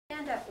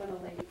stand up when a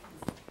lady comes.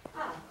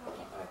 Ah,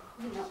 okay.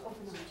 You know,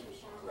 open on two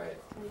shots. Right.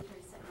 20,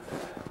 30 seconds.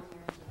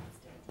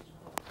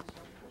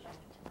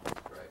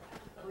 Right.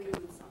 We move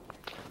somewhere.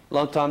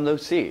 Long time no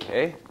see,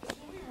 eh?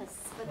 Yes,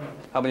 but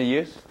How many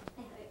years?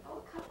 oh,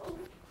 a couple.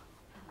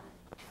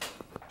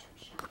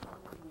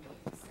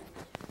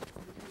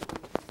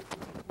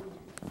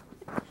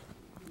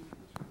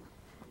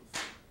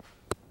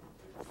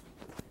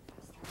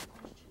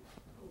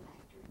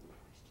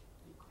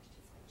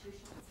 Two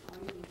shots.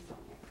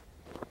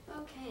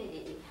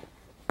 Okay.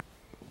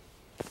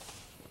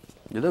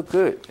 You look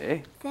good, eh?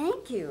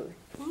 Thank you.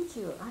 Thank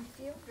you. I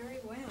feel very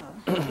well.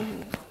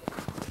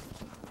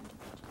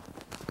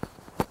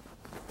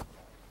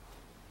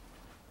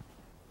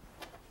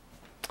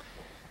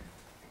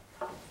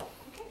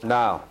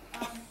 Now,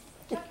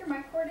 Tuck your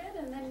mic cord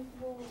in, and then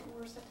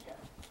we're set to go.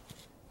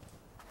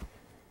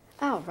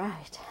 All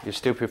right. you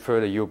still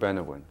prefer the Yul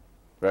Brynner one,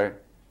 right?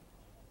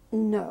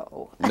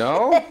 No.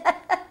 No?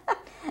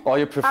 Or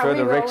you prefer we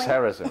the Rex rolling?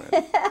 Harrison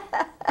one?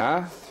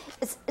 Huh?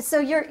 So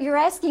you're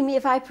asking me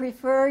if I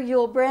prefer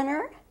Yul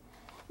Brynner?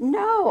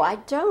 No, I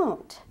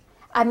don't.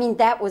 I mean,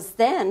 that was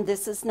then,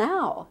 this is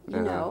now,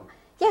 you know.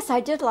 Yes, I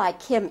did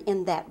like him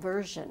in that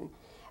version.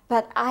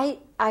 But I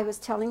was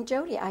telling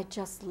Jody, I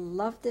just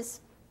love this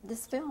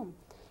film.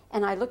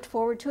 And I looked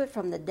forward to it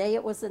from the day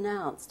it was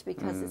announced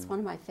because it's one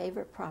of my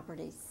favorite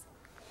properties.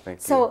 Thank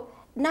you. So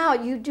now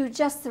you do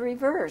just the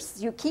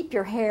reverse. You keep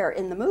your hair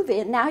in the movie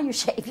and now you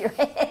shave your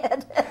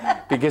head.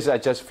 Because I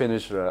just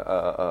finished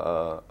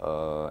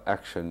a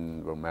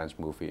action romance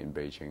movie in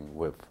Beijing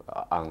with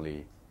Ang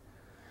Lee.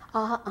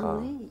 Ang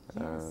Lee,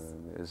 yes.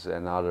 It's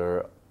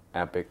another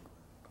epic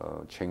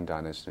Qing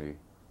Dynasty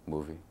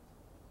movie.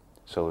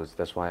 So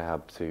that's why I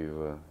have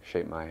to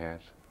shave my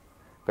head.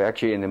 But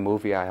actually in the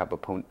movie I have a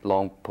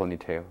long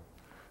ponytail.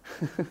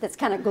 That's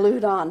kind of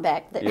glued on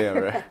back there. Yeah,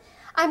 right.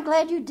 I'm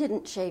glad you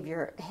didn't shave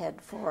your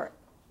head for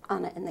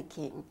Anna and the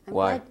King.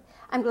 Why?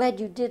 I'm glad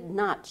you did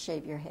not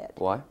shave your head.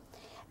 Why?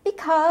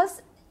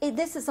 Because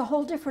this is a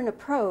whole different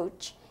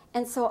approach,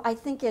 and so I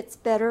think it's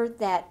better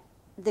that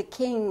the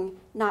King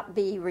not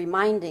be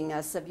reminding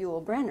us of Yul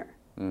Brynner.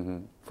 Mm-hmm.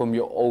 From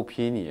your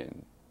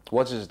opinion,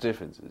 what is the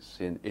differences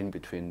in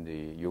between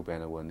the Yul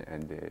Brynner one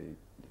and the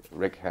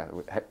Rick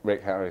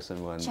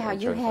Harrison one? Chow,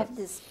 you have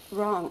this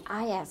wrong.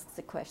 I ask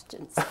the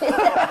questions.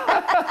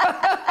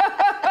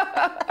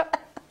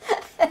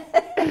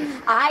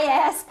 I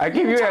ask. I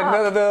give you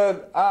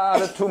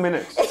another 2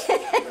 minutes.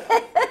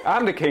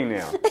 I'm the king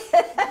now.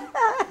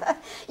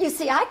 You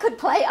see, I could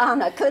play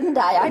Anna, couldn't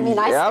I? I mean,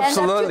 I stand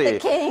Absolutely.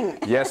 up to the king.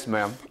 Yes,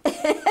 ma'am.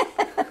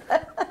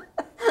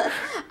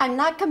 I'm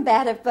not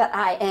combative, but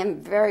I am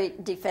very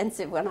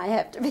defensive when I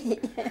have to be.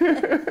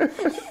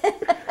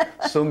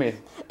 Sue me.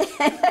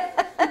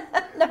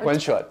 One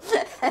shot.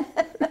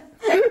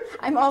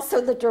 I'm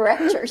also the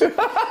director. You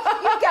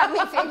got me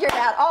figured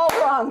out all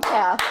wrong,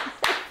 Chow.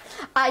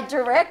 I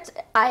direct,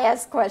 I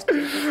ask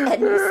questions,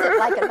 and you sit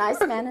like a nice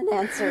man and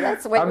answer.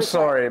 That's the way I'm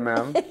sorry,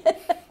 ma'am.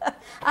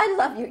 I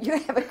love you. You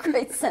have a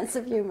great sense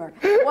of humor.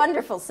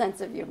 Wonderful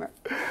sense of humor.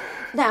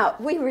 Now,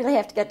 we really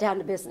have to get down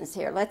to business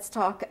here. Let's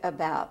talk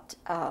about,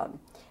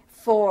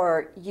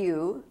 for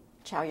you,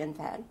 Chow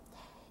Yun-fat,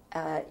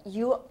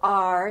 you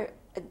are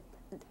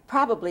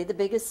probably the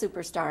biggest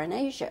superstar in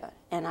Asia,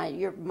 and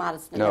you're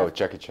modest enough. No,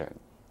 Jackie Chan.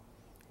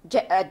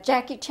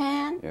 Jackie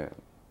Chan? Yeah.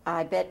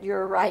 I bet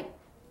you're right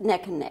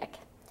neck and neck.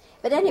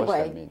 But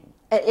anyway,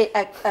 What's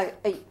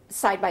that mean?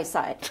 Side by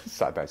side.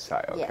 Side by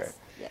side, okay. Yes,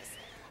 yes.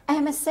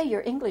 I must say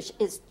your English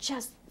is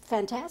just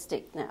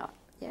fantastic now.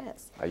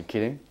 Yes. Are you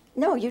kidding?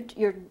 No,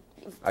 you're.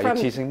 Are you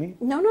teasing me?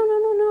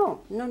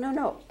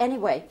 No.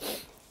 Anyway,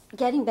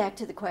 getting back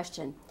to the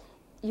question,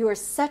 you are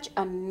such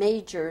a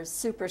major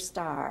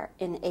superstar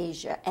in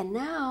Asia, and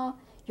now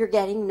you're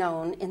getting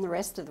known in the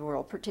rest of the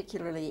world,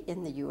 particularly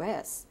in the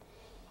U.S.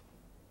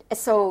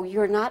 So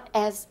you're not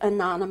as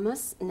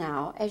anonymous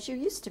now as you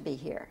used to be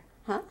here,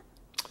 huh?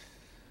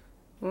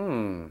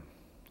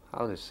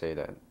 How to say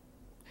that?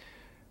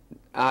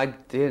 I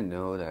didn't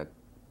know that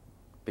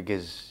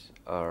because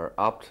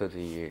after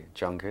the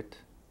junket,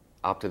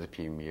 after the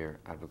premiere,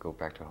 I will go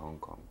back to Hong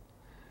Kong.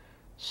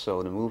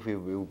 So the movie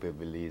will be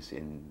released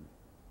in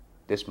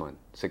this month,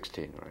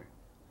 16, right?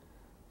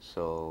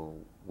 So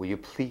will you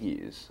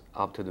please,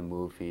 after the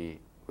movie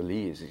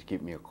release,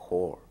 give me a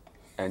call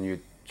and you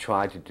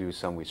try to do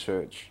some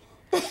research,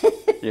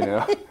 you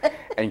know,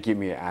 and give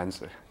me an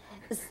answer.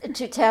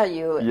 To tell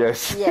you,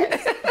 yes,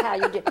 how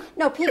you do.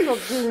 No, people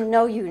do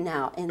know you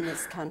now in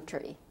this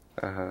country,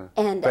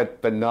 and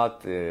but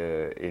not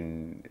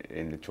in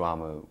the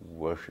drama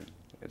version.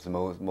 It's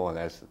more or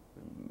less.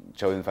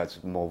 Chow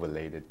Yun-fat's more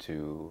related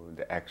to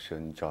the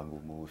action genre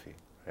movie,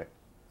 right?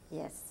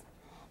 Yes.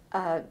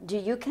 Do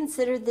you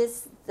consider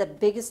this the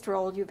biggest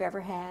role you've ever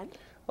had?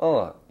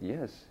 Oh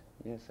yes,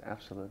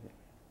 absolutely.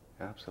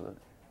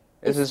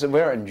 It is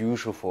very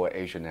unusual for an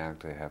Asian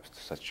actor to have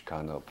such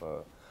kind of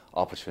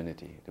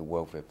opportunity to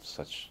work with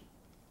such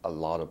a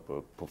lot of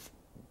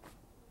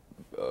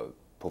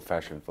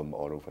profession from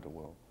all over the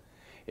world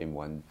in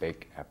one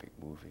big epic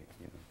movie.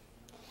 You know.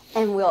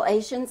 And will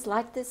Asians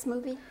like this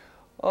movie?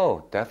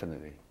 Oh,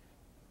 definitely.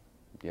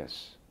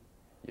 Yes.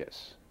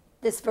 Yes.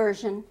 This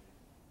version?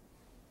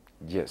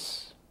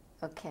 Yes.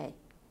 Okay.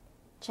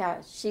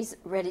 Chow, she's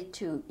ready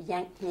to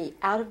yank me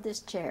out of this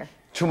chair.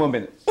 2 more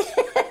minutes.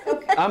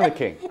 I'm the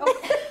king.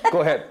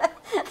 Go ahead.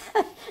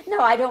 No,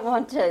 I don't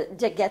want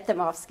to get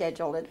them off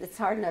schedule. It's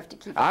hard enough to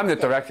keep. I'm the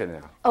director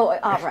now. Oh,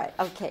 all right.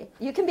 Okay.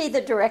 You can be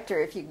the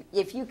director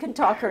if you can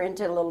talk her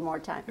into a little more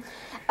time.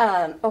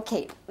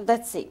 Okay,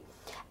 let's see.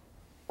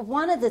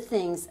 One of the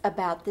things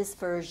about this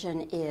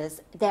version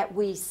is that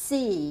we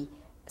see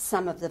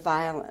some of the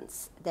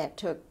violence that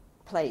took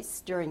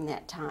place during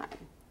that time.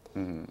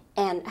 Mm-hmm.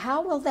 And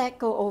how will that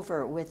go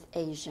over with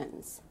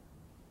Asians?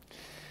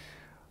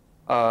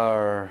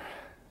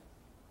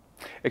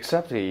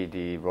 Except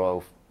the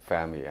royal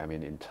family, I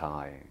mean in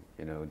Thai,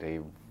 you know, they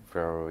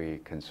very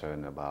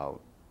concerned about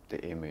the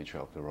image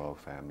of the royal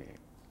family.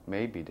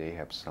 Maybe they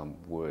have some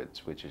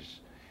words which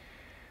is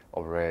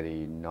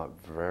already not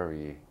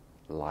very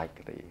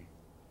likely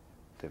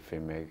the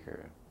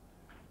filmmaker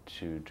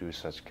to do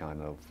such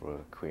kind of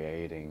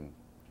creating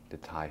the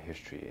Thai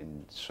history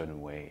in a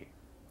certain way.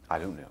 I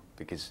don't know,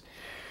 because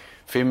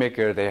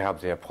filmmaker, they have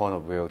their point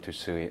of view to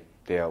see it,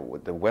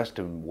 the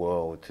Western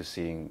world to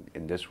seeing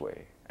in this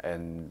way,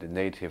 and the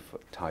native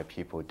Thai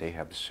people, they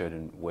have a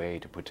certain way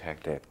to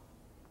protect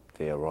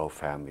their royal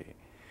family.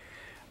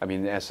 I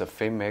mean, as a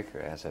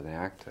filmmaker, as an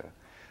actor,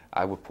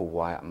 I would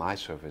provide my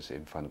service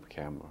in front of the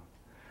camera.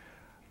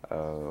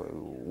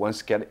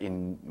 Once get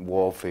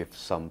involved with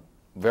some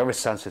very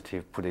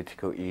sensitive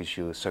political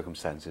issues,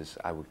 circumstances,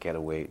 I would get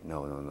away.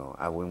 No,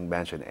 I wouldn't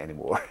mention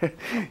anymore.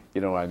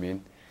 You know what I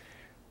mean?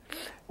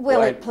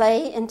 Will it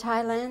play in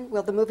Thailand?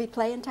 Will the movie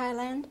play in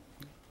Thailand?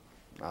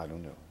 I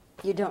don't know.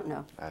 You don't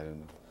know? I don't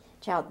know.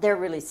 Chow, they're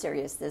really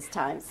serious this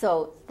time.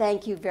 So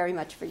thank you very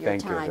much for your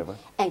time. You,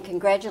 and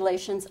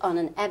congratulations on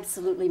an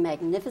absolutely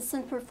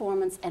magnificent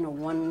performance and a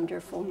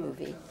wonderful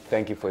movie.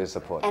 Thank you for your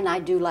support. And I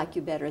do like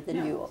you better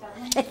than you.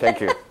 Thank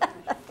you.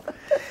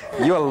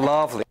 You're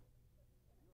lovely.